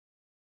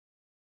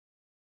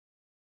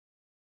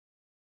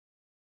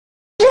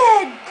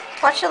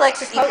Watch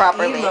Alexis eat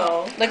properly.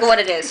 Emo. Look at what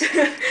it is.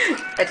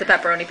 It's a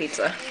pepperoni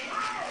pizza.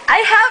 I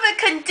have a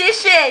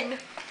condition!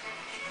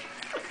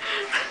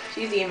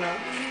 She's emo.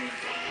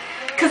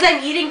 Because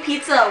I'm eating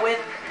pizza with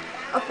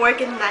a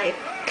fork and knife.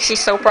 She's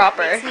so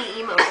proper. Makes me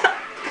emo.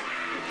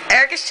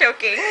 Eric is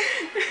choking.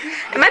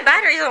 And my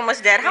battery's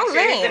almost dead. How The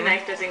lame.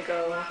 knife doesn't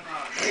go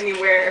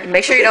anywhere.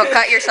 Make sure you don't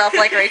cut yourself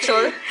like Rachel.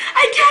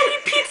 I can't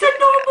eat pizza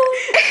normal!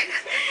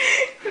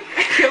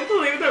 I can't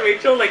believe that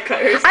Rachel like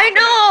cut herself. I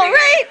know,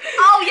 right?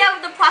 Oh yeah,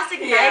 with the plastic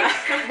Yeah.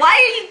 knife. Why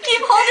do you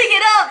keep holding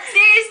it up?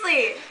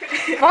 Seriously.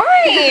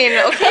 Fine.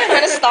 Okay, I'm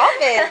gonna stop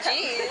it.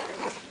 Jeez.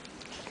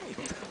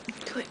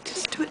 Do it.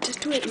 Just do it. Just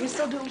do it. You're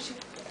still doing shit.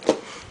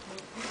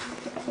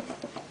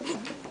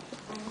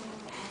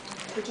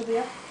 Rachel, do you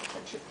have?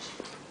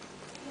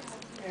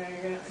 Yeah,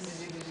 you're gonna.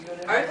 Did you go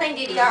to? Are we playing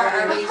DDR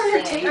or are we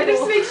singing? I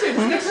just make sure.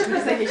 Just make sure for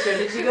a second. Sure.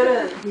 Did you go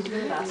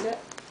to basket?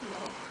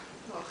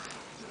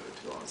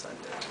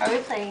 Are we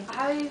playing?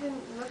 I even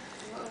looked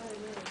what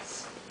it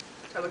is.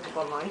 I looked up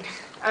online.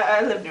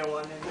 I live near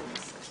one.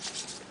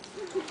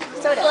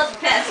 Soda. Let's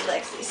pass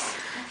Alexis.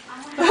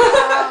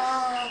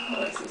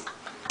 Alexis.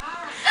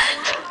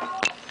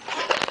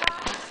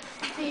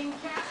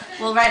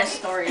 We'll write a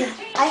story.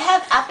 I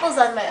have apples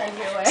on my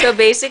underwear. So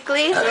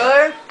basically,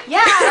 Sure.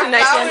 yeah.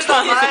 nice one.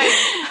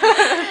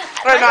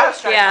 Or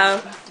not. Yeah.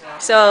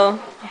 So,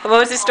 what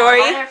was the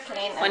story? On our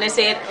plane, Want to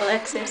say it,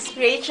 Alexis?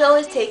 Rachel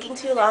was taking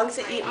too long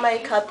to eat my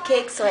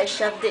cupcake, so I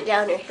shoved it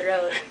down her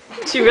throat.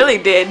 She really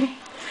did.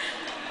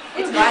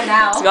 It's gone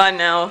now. It's gone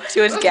now. She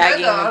was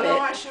gagging a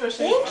bit.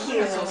 Thank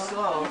you. So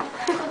slow.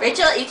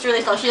 Rachel eats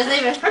really slow. She doesn't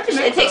even.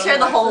 It takes her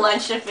the whole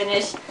lunch to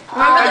finish.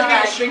 How Remember do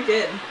you the shrink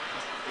in?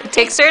 It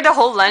takes her the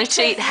whole lunch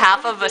to eat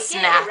half of a It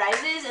snack.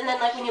 rises, and then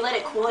like when you let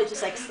it cool, it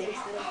just like sinks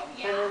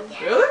in.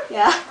 Really?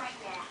 Yeah.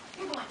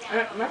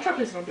 My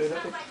chocolates don't do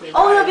that.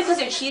 Oh no, because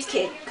they're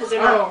cheesecake, because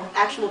they're not Oh.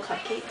 actual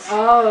cupcakes.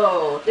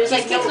 Oh. There's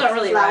like Cheesecakes no don't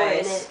really flour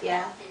rise. in it.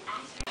 Yeah.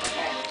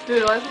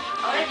 Dude,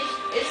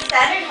 Is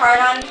standard hard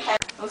on?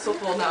 I'm so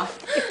full now.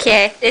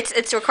 Okay,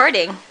 it's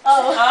recording.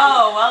 Oh.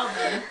 Oh, well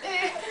then.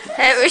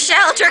 Hey,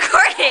 Michelle, it's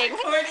recording.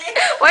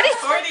 What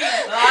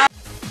is?